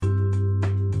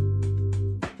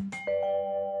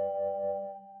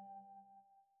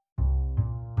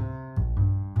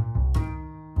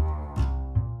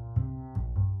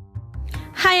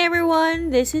Hi everyone,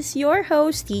 this is your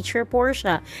host, Teacher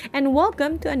Portia, and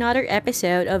welcome to another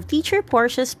episode of Teacher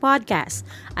Portia's podcast,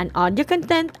 an audio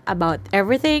content about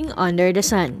everything under the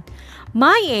sun.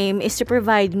 My aim is to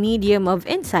provide medium of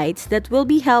insights that will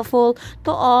be helpful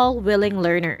to all willing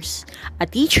learners. A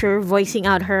teacher voicing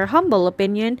out her humble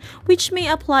opinion which may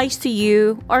apply to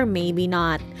you or maybe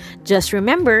not. Just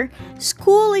remember,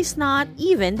 school is not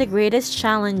even the greatest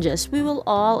challenges we will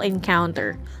all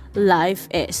encounter. Life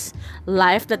is.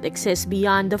 Life that exists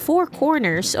beyond the four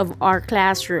corners of our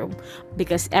classroom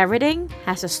because everything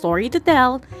has a story to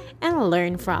tell and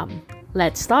learn from.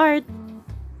 Let's start!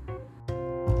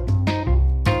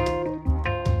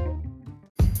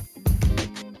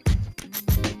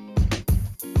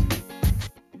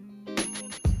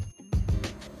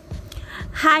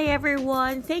 Hi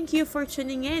everyone, thank you for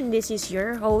tuning in. This is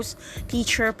your host,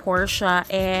 Teacher Portia,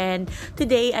 and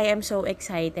today I am so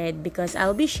excited because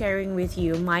I'll be sharing with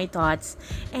you my thoughts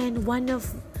and one of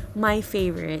my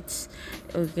favorites.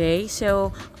 Okay,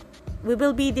 so we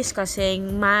will be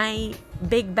discussing my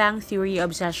Big Bang Theory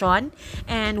obsession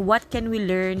and what can we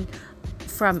learn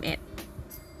from it.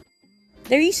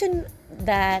 The reason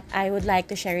that I would like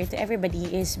to share it to everybody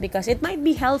is because it might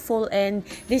be helpful and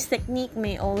this technique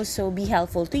may also be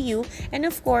helpful to you, and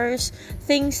of course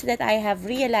things that I have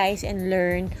realized and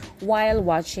learned while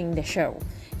watching the show.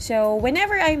 So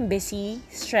whenever I'm busy,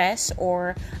 stressed,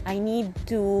 or I need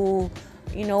to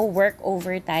work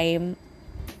overtime,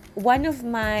 one of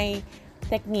my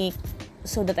technique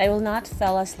so that I will not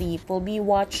fall asleep will be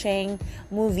watching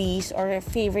movies or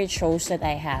favorite shows that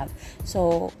I have.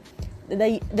 So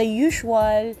the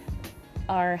usual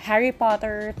are Harry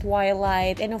Potter,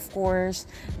 Twilight, and of course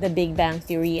the Big Bang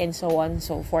Theory, and so on and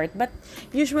so forth. But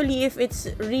usually if it's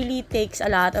really takes a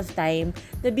lot of time,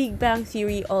 the Big Bang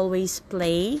Theory always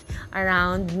play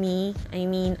around me. I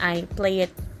mean, I play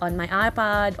it on my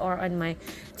iPad or on my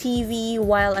TV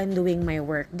while I'm doing my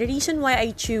work. The reason why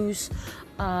I choose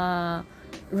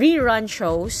rerun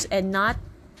shows and not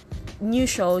new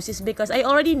shows is because I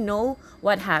already know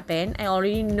what happened. I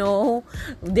already know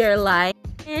their line,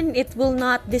 and it will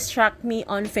not distract me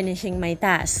on finishing my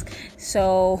task.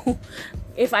 So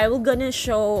if I will gonna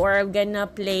show or I'm gonna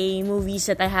play movies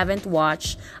that I haven't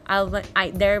watched,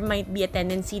 there might be a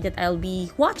tendency that I'll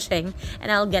be watching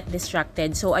and I'll get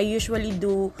distracted. So I usually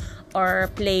do or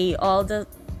play all the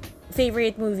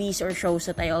favorite movies or shows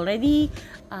that I already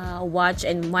watch,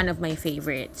 and one of my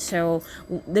favorites. So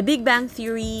the Big Bang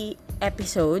Theory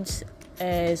episodes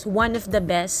is one of the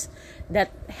best that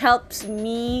helps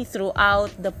me throughout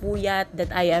the puyat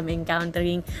that I am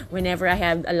encountering whenever I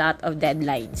have a lot of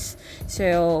deadlines.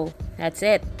 So that's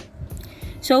it.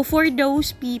 So for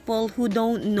those people who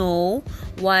don't know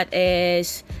what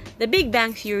is the Big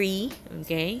Bang Theory,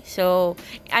 okay, so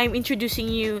I'm introducing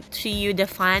you the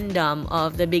fandom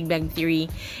of the Big Bang Theory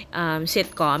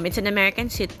sitcom. It's an American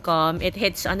sitcom. It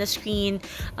hits on the screen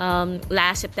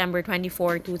last September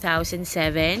 24,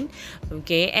 2007.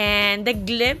 Okay, and the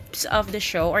glimpse of the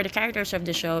show or the characters of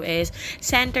the show is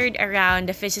centered around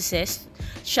the physicists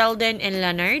Sheldon and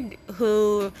Leonard,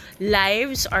 whose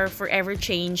lives are forever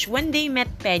changed when they met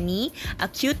Penny, a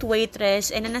cute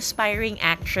waitress and an aspiring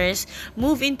actress,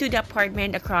 move into the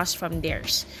apartment across from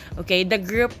theirs. Okay, the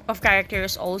group of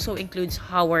characters also includes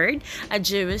Howard, a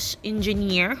Jewish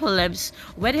engineer who lives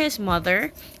with his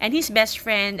mother, and his best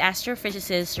friend,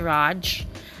 astrophysicist Raj,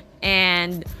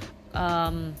 and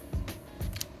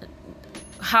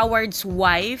Howard's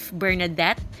wife,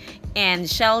 Bernadette, and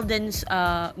Sheldon's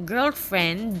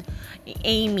girlfriend,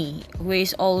 Amy, who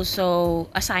is also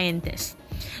a scientist.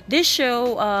 This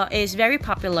show is very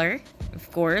popular,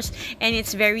 of course, and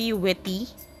it's very witty.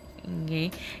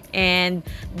 Okay, and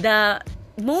the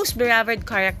most beloved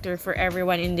character for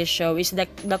everyone in this show is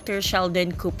Dr.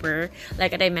 Sheldon Cooper,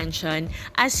 like I mentioned,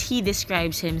 as he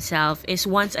describes himself, is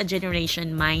once a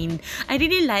generation mind. I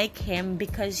really like him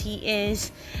because he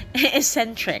is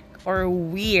eccentric or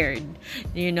weird,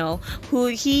 who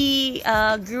he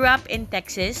grew up in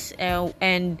Texas,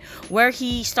 and where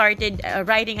he started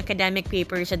writing academic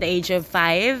papers at the age of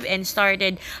 5 and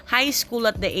started high school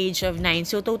at the age of 9.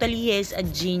 So totally he is a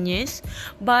genius,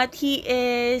 but he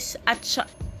is a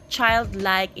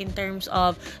childlike in terms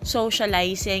of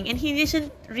socializing, and he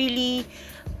doesn't really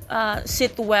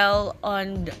sit well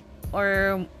on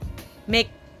or make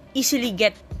easily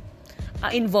get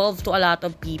involved to a lot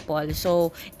of people.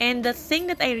 So, and the thing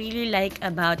that I really like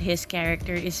about his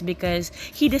character is because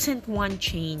he doesn't want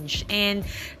change, and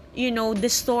the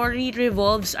story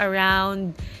revolves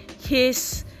around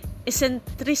his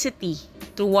eccentricity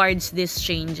towards these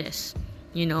changes.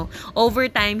 You know, over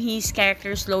time, his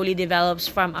character slowly develops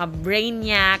from a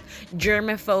brainiac,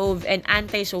 germaphobe, and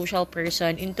antisocial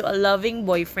person into a loving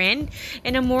boyfriend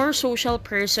and a more social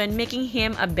person, making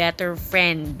him a better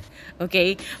friend.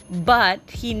 Okay? But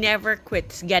he never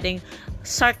quits getting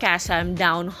sarcasm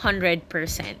down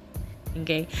 100%.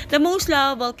 Okay. The most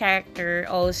lovable character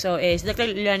also is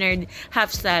Dr. Leonard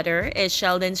Hofstadter is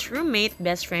Sheldon's roommate,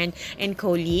 best friend, and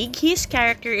colleague. His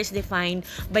character is defined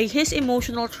by his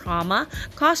emotional trauma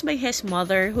caused by his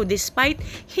mother, who despite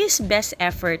his best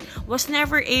effort was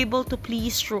never able to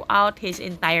please throughout his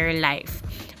entire life.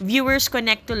 Viewers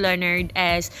connect to Leonard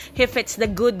as he fits the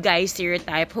good guy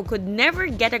stereotype who could never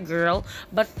get a girl,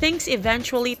 but things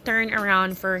eventually turn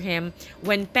around for him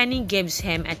when Penny gives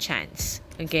him a chance.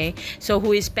 Okay, so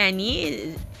who is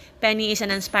Penny? Penny is an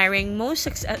inspiring,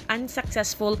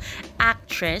 unsuccessful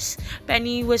actress.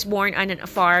 Penny was born on a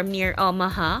farm near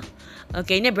Omaha,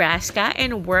 okay, Nebraska,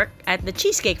 and worked at the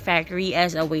Cheesecake Factory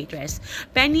as a waitress.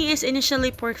 Penny is initially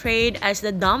portrayed as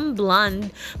the dumb blonde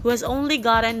who has only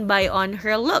gotten by on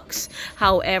her looks.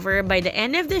 However, by the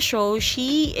end of the show,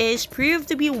 she is proved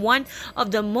to be one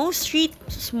of the most street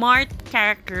smart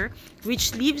character,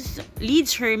 which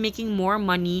leads her making more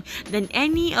money than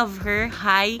any of her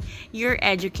higher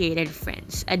educated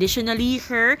friends. Additionally,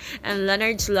 her and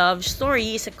Leonard's love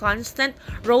story is a constant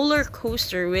roller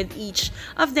coaster, with each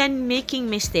of them making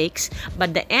mistakes,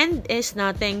 but the end is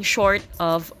nothing short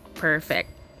of perfect.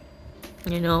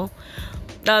 You know,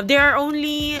 there are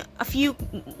only a few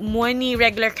many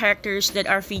regular characters that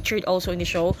are featured also in the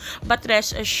show, but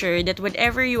rest assured that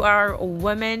whenever you are a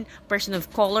woman, person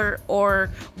of color,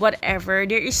 or whatever,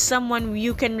 there is someone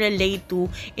you can relate to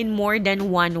in more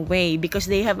than one way, because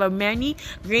they have a many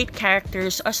great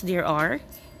characters as there are,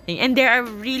 and they are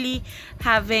really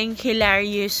having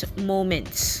hilarious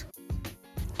moments.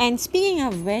 And speaking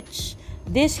of which,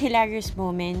 these hilarious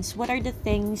moments, what are the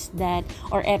things that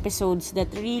or episodes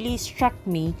that really struck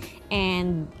me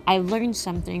and I learned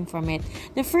something from it?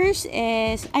 The first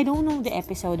is, I don't know the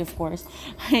episode, of course.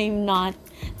 I'm not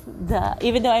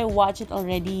even though I watch it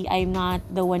already, I'm not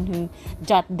the one who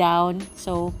jot down.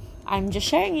 So I'm just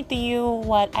sharing it to you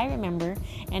what I remember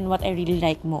and what I really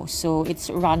like most. So it's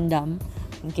random.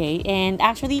 Okay, and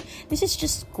actually this is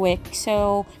just quick,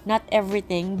 so not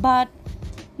everything, but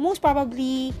most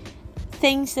probably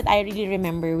things that I really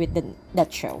remember with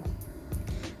that show.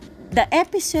 The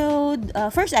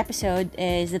first episode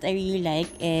is that I really like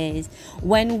is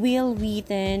when Will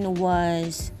Wheaton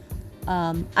was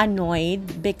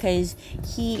annoyed because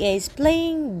he is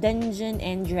playing Dungeons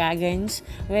and Dragons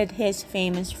with his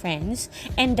famous friends,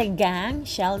 and the gang,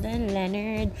 Sheldon,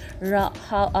 Leonard,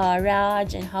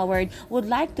 Raj, and Howard, would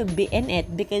like to be in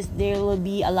it because there will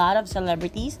be a lot of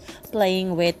celebrities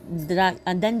playing with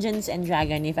Dungeons and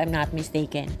Dragons, if I'm not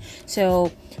mistaken.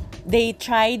 So they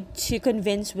tried to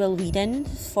convince Will Wheaton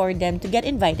for them to get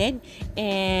invited,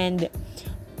 and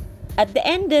at the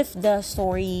end of the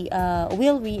story,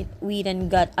 Will Wheaton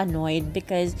got annoyed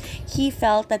because he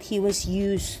felt that he was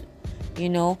used.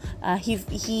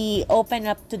 He opened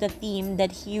up to the team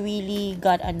that he really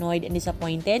got annoyed and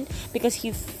disappointed because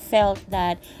he felt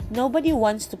that nobody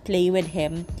wants to play with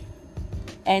him,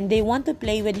 and they want to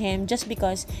play with him just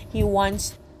because he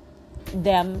wants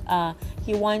them.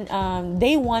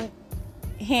 They want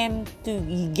him to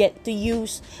get to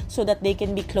use so that they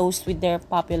can be close with their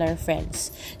popular friends.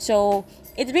 So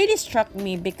it really struck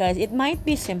me because it might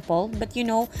be simple, but in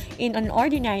an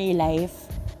ordinary life,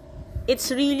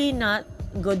 it's really not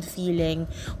good feeling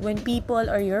when people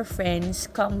or your friends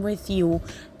come with you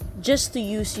just to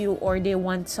use you, or they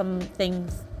want something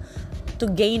to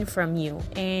gain from you.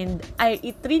 And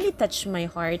it really touched my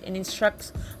heart, and it struck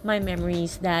my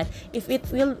memories that if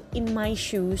it will in my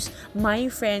shoes, my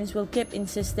friends will keep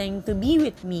insisting to be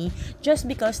with me just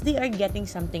because they are getting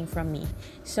something from me.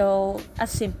 So as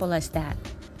simple as that.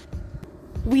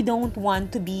 We don't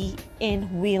want to be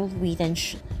in Will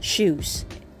Wheaton's shoes.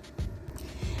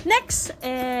 Next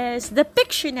is the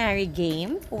Pictionary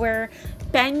game, where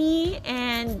Penny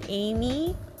and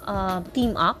Amy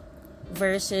team up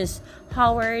versus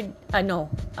Sheldon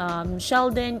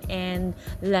and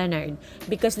Leonard,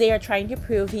 because they are trying to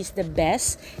prove he's the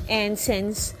best. And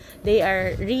since they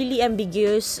are really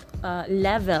ambiguous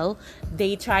level,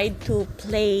 they tried to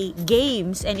play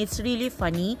games, and it's really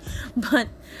funny. But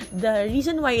the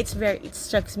reason why it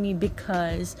strikes me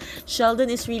because Sheldon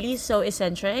is really so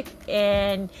eccentric,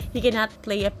 and he cannot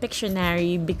play a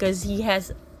Pictionary because he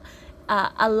has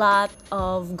a lot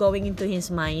of going into his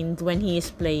mind when he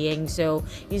is playing. So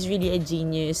he's really a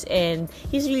genius, and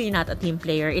he's really not a team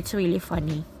player. It's really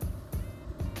funny.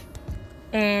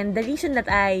 And the reason that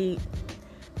I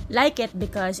like it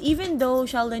because even though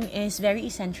Sheldon is very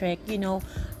eccentric,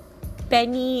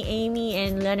 Penny, Amy,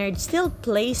 and Leonard still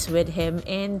plays with him,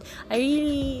 and I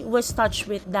really was touched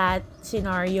with that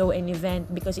scenario and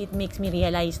event because it makes me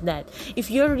realize that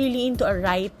if you're really into a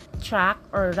right track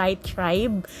or right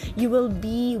tribe, you will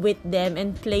be with them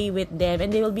and play with them,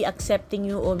 and they will be accepting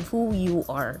you on who you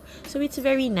are. So it's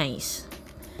very nice.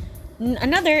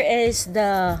 Another is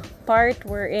the part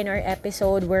wherein our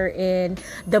episode wherein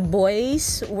the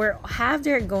boys have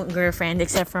their girlfriend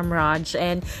except from Raj,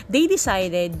 and they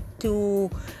decided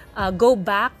to go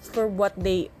back for what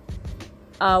they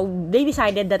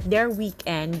decided that their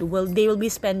weekend they will be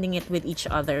spending it with each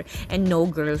other and no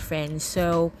girlfriends.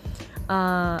 So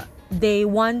they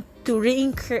want to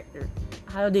reenact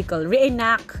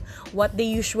what they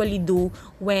usually do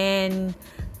when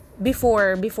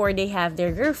before they have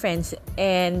their girlfriends.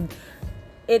 And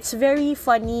it's very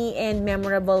funny and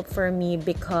memorable for me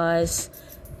because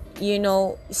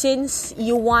since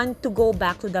you want to go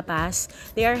back to the past,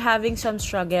 they are having some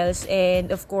struggles,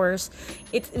 and of course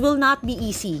it will not be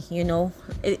easy.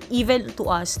 Even to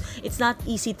us, it's not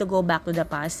easy to go back to the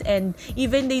past, and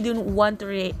even they don't want to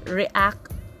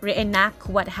reenact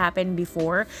what happened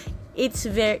before. It's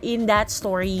very in that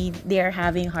story they're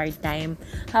having hard time.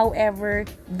 However,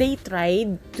 they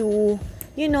tried to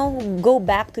go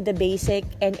back to the basic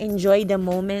and enjoy the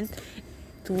moment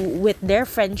with their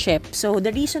friendship. So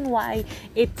the reason why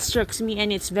it strikes me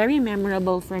and it's very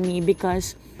memorable for me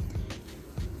because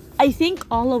I think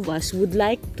all of us would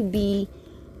like to be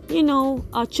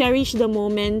cherish the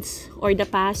moments or the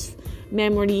past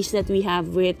memories that we have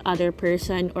with other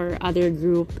person or other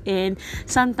group. And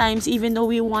sometimes even though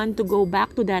we want to go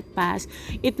back to that past,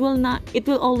 it will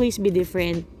always be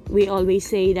different. We always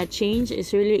say that change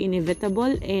is really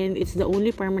inevitable and it's the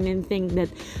only permanent thing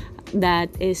that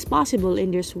is possible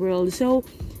in this world. So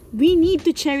we need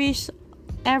to cherish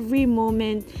every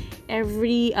moment,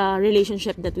 every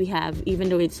relationship that we have, even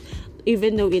though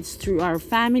it's through our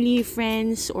family,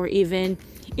 friends, or even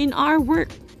in our work,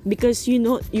 because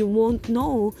you won't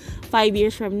know 5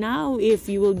 years from now if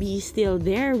you will be still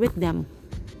there with them.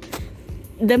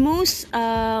 The most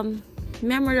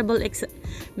memorable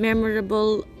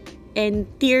and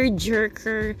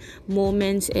tear-jerker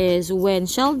moments is when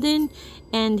Sheldon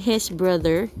and his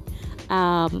brother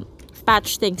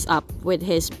patch things up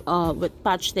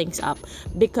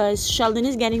because Sheldon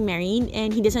is getting married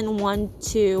and he doesn't want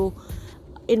to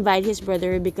invite his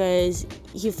brother because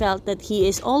he felt that he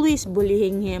is always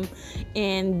bullying him,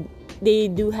 and they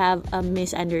do have a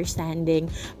misunderstanding.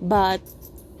 But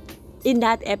in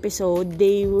that episode,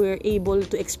 they were able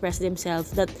to express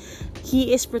themselves that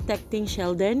he is protecting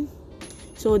Sheldon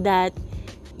so that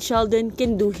Sheldon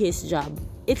can do his job.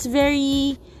 It's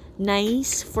very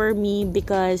nice for me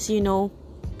because it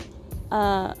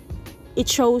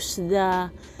shows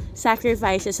the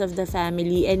sacrifices of the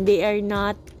family, and they are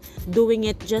not doing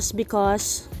it just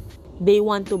because they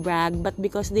want to brag, but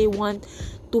because they want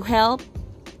to help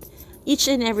each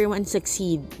and everyone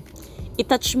succeed. It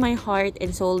touched my heart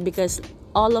and soul because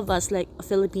all of us, like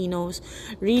Filipinos,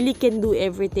 really can do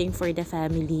everything for the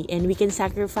family, and we can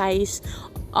sacrifice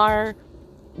our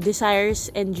desires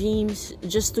and dreams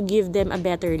just to give them a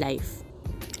better life.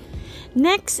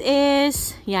 Next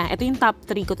is, ito yung top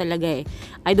 3 ko talaga eh.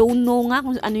 I don't know nga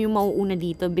kung ano yung mauuna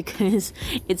dito because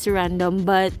it's random,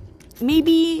 but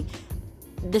maybe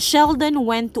the Sheldon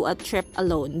went to a trip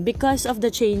alone because of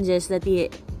the changes that he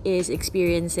is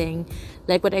experiencing.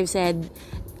 Like what I've said,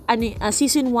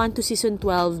 season 1 to season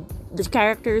 12, the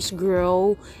characters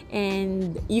grow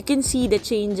and you can see the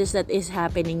changes that is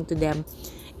happening to them.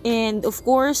 And of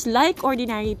course, like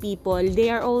ordinary people,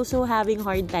 they are also having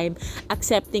hard time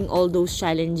accepting all those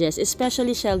challenges,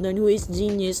 especially Sheldon, who is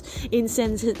genius,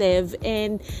 insensitive,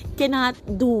 and cannot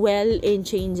do well in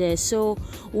changes. So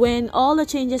when all the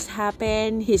changes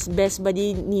happen, his best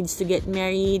buddy needs to get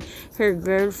married, her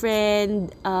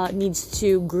girlfriend needs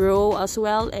to grow as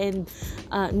well and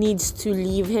needs to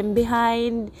leave him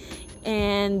behind,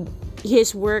 and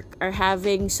his work are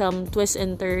having some twists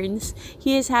and turns.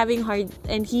 He is having hard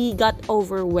and he got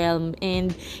overwhelmed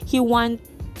and he went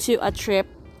to a trip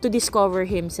to discover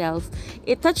himself.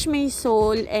 It touched my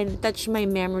soul and touched my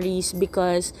memories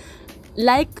because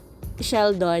like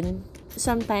Sheldon,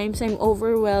 sometimes I'm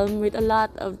overwhelmed with a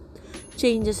lot of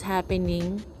changes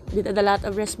happening, with a lot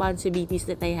of responsibilities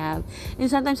that I have, and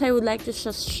sometimes I would like to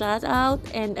just shut out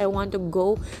and I want to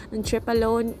go and trip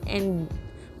alone and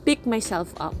pick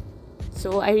myself up.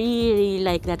 So I really, really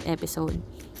like that episode.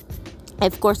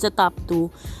 Of course, the top 2.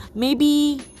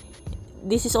 Maybe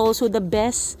this is also the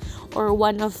best or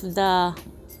one of the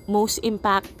most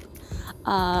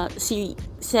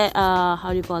how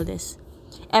do you call this,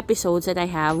 episodes that I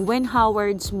have when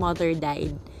Howard's mother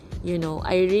died.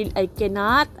 I really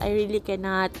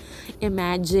cannot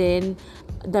imagine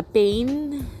the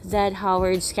pain that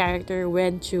Howard's character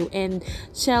went through. And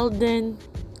since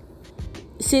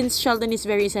Sheldon is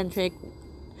very eccentric,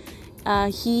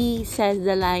 he says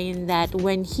the line that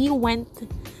when he went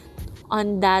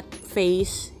on that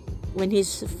phase, when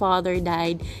his father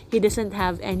died, he doesn't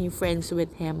have any friends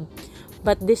with him.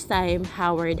 But this time,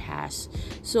 Howard has.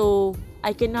 So,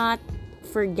 I cannot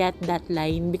forget that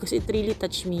line because it really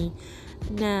touched me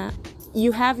na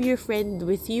you have your friend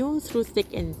with you through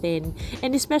thick and thin.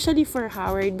 And especially for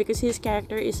Howard, because his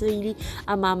character is really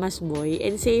a mama's boy.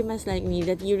 And same as like me,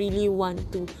 that you really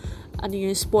want to,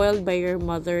 spoiled by your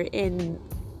mother, and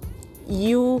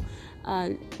you,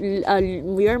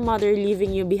 your mother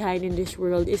leaving you behind in this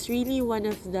world is really one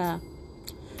of the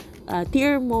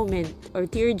tear moment or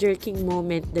tear jerking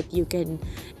moment that you can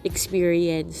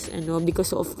experience,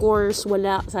 because of course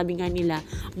sabi nga nila,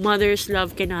 mother's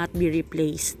love cannot be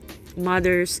replaced,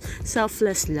 mother's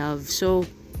selfless love. So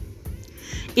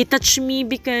it touched me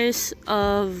because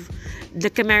of the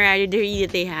camaraderie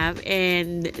that they have,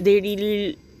 and they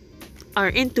really are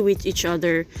into each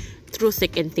other through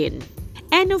thick and thin.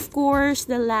 And of course,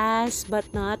 the last but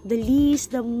not the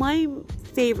least, my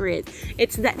favorite,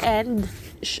 it's the end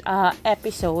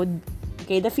episode,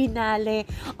 okay, the finale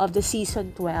of the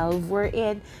season 12,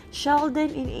 wherein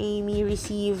Sheldon and Amy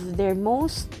receive their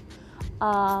most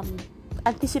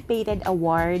anticipated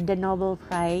award, the Nobel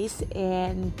Prize.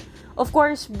 And of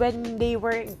course, when they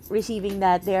were receiving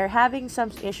that, they are having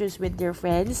some issues with their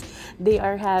friends. They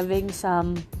are having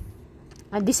some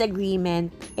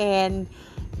disagreement, and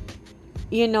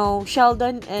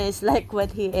Sheldon is like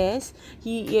what he is.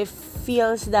 He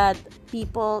feels that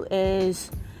people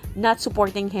is not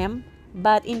supporting him,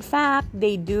 but in fact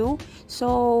they do.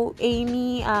 So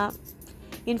Amy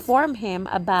informed him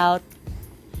about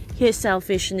his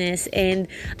selfishness, and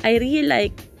I really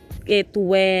like it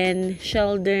when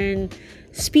Sheldon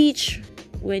speech,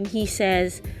 when he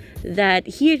says that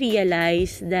he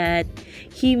realized that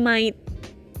he might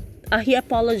he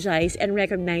apologized and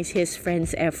recognized his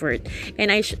friend's effort. And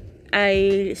I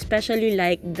especially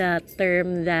like the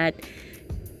term that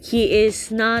he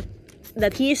is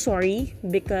sorry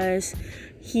because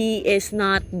he is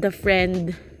not the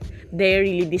friend they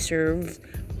really deserve,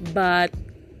 but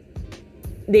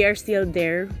they are still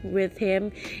there with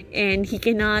him, and he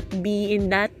cannot be in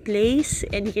that place,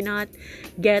 and he cannot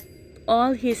get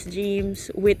all his dreams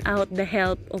without the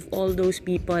help of all those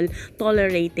people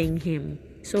tolerating him.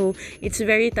 So it's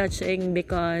very touching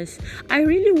because I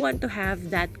really want to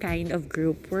have that kind of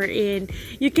group wherein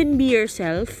you can be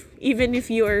yourself, even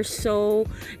if you are so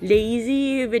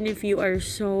lazy, even if you are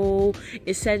so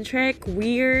eccentric,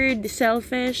 weird,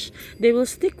 selfish. They will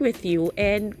stick with you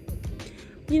and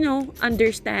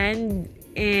understand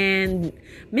and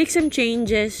make some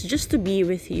changes just to be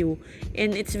with you.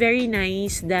 And it's very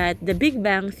nice that the Big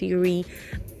Bang Theory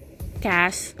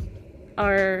cast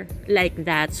are like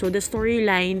that. So the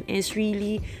storyline is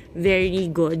really very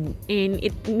good, and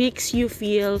it makes you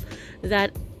feel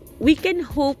that we can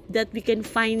hope that we can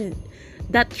find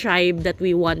that tribe that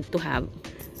we want to have.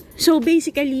 So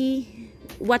basically,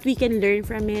 what we can learn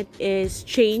from it is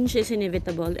change is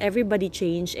inevitable. Everybody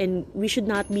change, and we should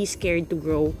not be scared to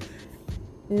grow.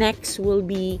 Next will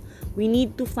be, we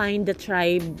need to find the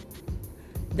tribe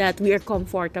that we are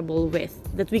comfortable with,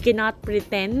 that we cannot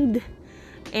pretend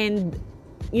and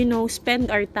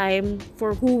spend our time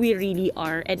for who we really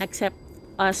are, and accept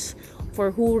us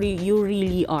for who you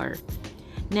really are.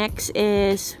 Next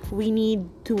is, we need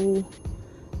to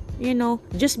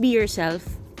just be yourself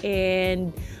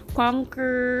and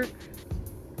conquer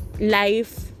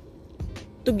life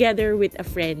together with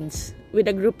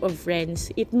a group of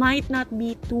friends. It might not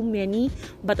be too many,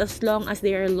 but as long as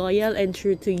they are loyal and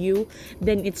true to you,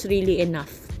 then it's really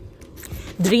enough.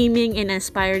 Dreaming and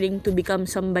aspiring to become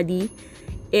somebody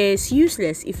is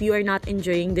useless if you are not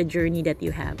enjoying the journey that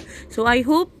you have. So I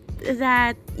hope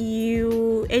that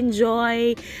you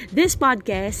enjoy this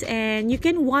podcast and you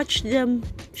can watch the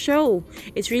show.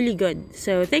 It's really good.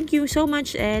 So thank you so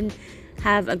much and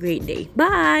have a great day.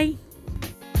 Bye!